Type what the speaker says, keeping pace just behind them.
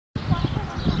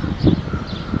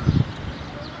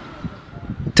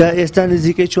تا ئێستا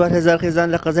نزیکەی 4000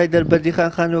 خێزان لە قەزای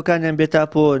دەربەندیخان خانوەکانیان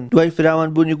بێتاپۆن دوای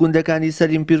فراوانبوونی گوندەکانی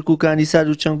سەریم پیرک و کانیسار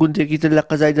و چەند گوندێکی تر لە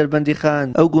قەزای دەربەندیخان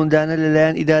ئەو گوندانە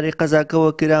لەلایەن ئیدارەی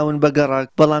قەزاکەوە کراون بە گەڕک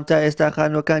بەڵام تا ئێستا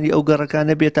خانوەکانی ئەو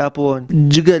گەڕەکانە بێتاپۆن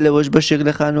جگە لەوەش بەشێک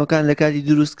لە خانوەکان لە کاتی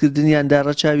دروستکردنیاندا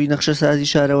ڕەچاوی نەخشەسازی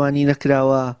شارەوانی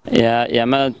نەکراوە.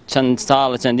 ئێمە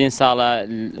چەندین ساڵە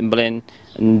بڵێن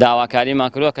داواکاریمان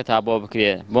کردووە کە تاپۆ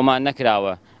بکرێت بۆمان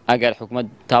نەکراوە. ئەگەر حکومت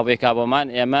تاپۆیەکا بۆمان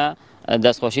ئێمە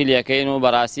دەستخۆشی لەکەین و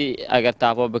بەڕاستی ئەگەر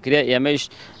تاپۆ بکرێت ئێمەش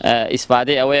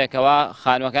ئیسفادەی ئەوەیەکەوە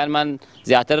خانوەکانمان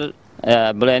زیاتر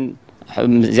بڵێن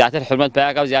زیاتر حرمەت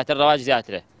پیاکە و زیاتر ڕەواج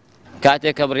زیاترە.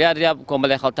 کاتێک کە بڕیار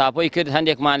کۆمەڵی خەڵک تاپۆی کرد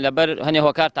هەندێکمان لەبەر هەندێک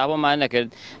هۆکار تاپۆمان نەکرد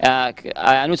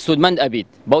ئەیانوت سوودمەند ئەبیت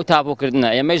بەو تاپۆکردنە.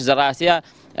 ئێمەش زەڕاستیە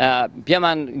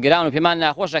پێمان گران و پێمان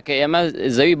ناخۆشە کە ئێمە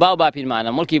زەوی باو باپیرمانە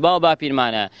مڵکی باو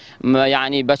باپیرمانە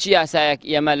یعنی بەچی یاسایەک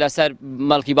ئێمە لەسەر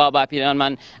مەڵکی باو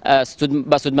باپیرانمان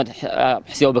بە سوودمەند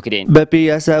حسێوە بکرێن. بە پێی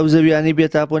یاسا و زەویانی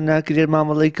بێتاپۆن ناکرێت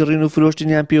مامەڵەی کڕین و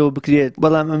فرۆشتنیان پێوە بکرێت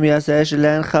بەڵام ئەم یاسایەش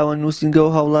لەلایەن خاوەن نووسینگە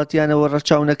و هاوڵاتیانەوە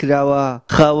ڕەچاو نەکراوە.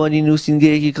 خاوەنی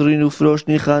نووسینگەیەکی کڕین و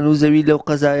فرۆشتنی خان و زەوی لەو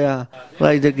قەزایە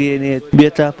ڕای دەگەیەنێت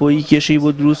بێتاپۆیی کێشەی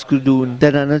بۆ دروست کردوون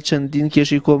تەنانەت چەندین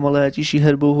کێشەی کۆمەڵایەتیشی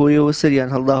هەر بەو هۆیەوە سەریان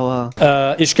هەڵداوە.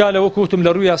 ئیشکالەوە کوتم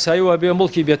لە ڕووی یاساییەوە بێ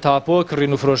مڵکی بێتاپۆ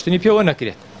کڕین و فرۆشتنی پێوە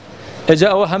نەکرێت. ئەجا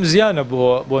ئەوە هەم زیانە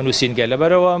بۆ نووسینگە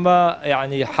لەبەرەوە ئەمە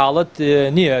یعنی حاڵەت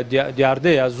نییە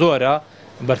دیاردەیە زۆرە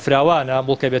بەرفراوانە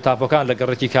مڵکە بێتاپۆکان لە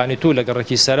گەڕێکی کانیتو لە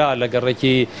گەڕێکی سەرا لە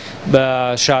گەڕێکی بە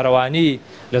شارەوانی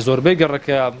لە زۆربەی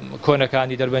گەڕەکە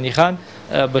کۆنەکانی دەربەندیخان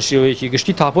بە شێوەیەکی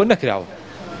گشتی تاپۆ نەکراوە.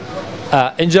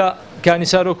 اینجا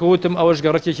کانیسارۆکە وتم ئەوەش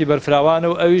گەڕێکێکی بەرفراوانە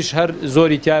و ئەویش هەر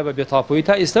زۆری تایە بە بێتاپۆیی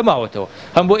تا ئێستا ماوەتەوە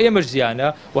هەم بۆ ئێمەش زیانە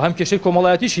و هەم کێشەی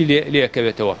کۆمەڵایەتیشی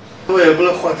لێکەوێتەوە.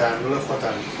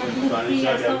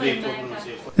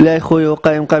 لای خۆیەوە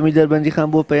قایمقامی دەربەندیخان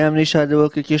بۆ پەیام نەیشاردەوە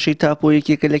کە کێشەی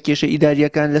تاپۆیەکێکە لە کێشە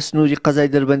ئیداریەکان لە سنووری قەزای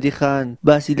دەربەندیخان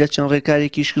باسی لە چەند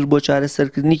ڕێکارێکیش کرد بۆ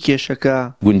چارەسەرکردنی کێشەکە.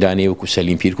 گوندانەی وەکو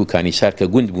سەلیم پیرک و کانیسار کە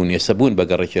گوند بوون ێستا بوون بە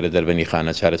گەڕێکی لە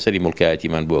دەربەندیخانە چارەسەری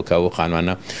مڵکایەتیمان بووەکە و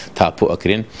خانوانە تاپۆ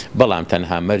ئەکرێن بەڵام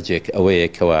تەنها مەرجێک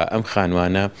ئەوەیەکەوە ئەم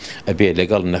خانوانە ئەبێ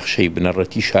لەگەڵ نەخشەی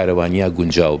بنەڕەتی شارەوانیە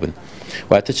گونجاو بن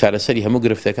واتە چارەسەری هەموو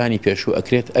گرفتەکانی پێشوو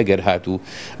ئەکرێت ئەگەر هاتوو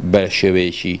بە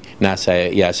شێوەیەکی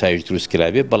یاسایش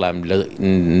دروستکرابێت بەڵام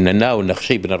لە ناو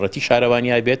نەخشەی بنەڕەتی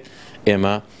شارەوانیا بێت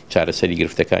ئێمە چارەسەری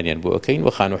گرفتەکانیان بۆ ئەەکەین و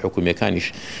خانوە حکوومیەکانیش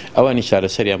ئەوانی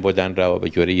چارەسەریان بۆ دانراوە بە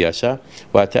جۆرەی یاسا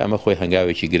واتە ئەمە خۆی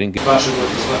هەنگاوێکی گرنگ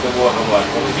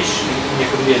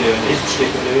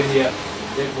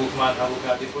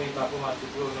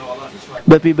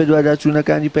بەپێی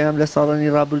بەدواداچوونەکانی پەیام لە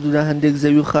ساڵانی ڕابردوودا هەندێک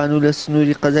زەوی و خان و لە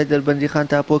سنووری قەزای دەربەندیخان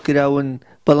تاپۆ کراون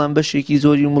بەڵام بەشێکی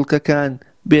زۆری مڵکەکان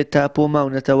بێت تاپۆ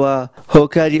ماونەتەوە.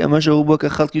 هۆکاری ئەمەشەوە بووە کە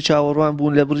خەڵکی چاوەڕوان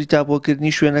بوون لە بڕی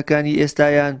تاپۆکردنی شوێنەکانی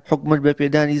ئێستایان حکومت بە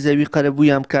پێدانی زەوی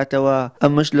قەرەبوویان بکاتەوە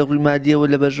ئەمەش لە ڕووی مادیەوە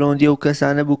لە بەرژەوەندی و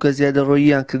کەسانە بوو کە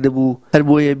زیادەڕۆییان کردهبوو هەر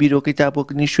بۆیە بیرۆکەی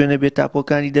تاپۆکردنی شوێنە بێت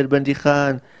تاپۆکانی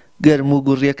دەربەندیخان گەرم و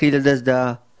گوڕیەکەی لەدەستدا.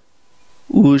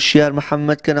 وشیار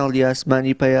محەممەد کەناڵی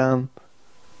ئاسمانی پەیام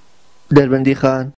دەربەندیخان.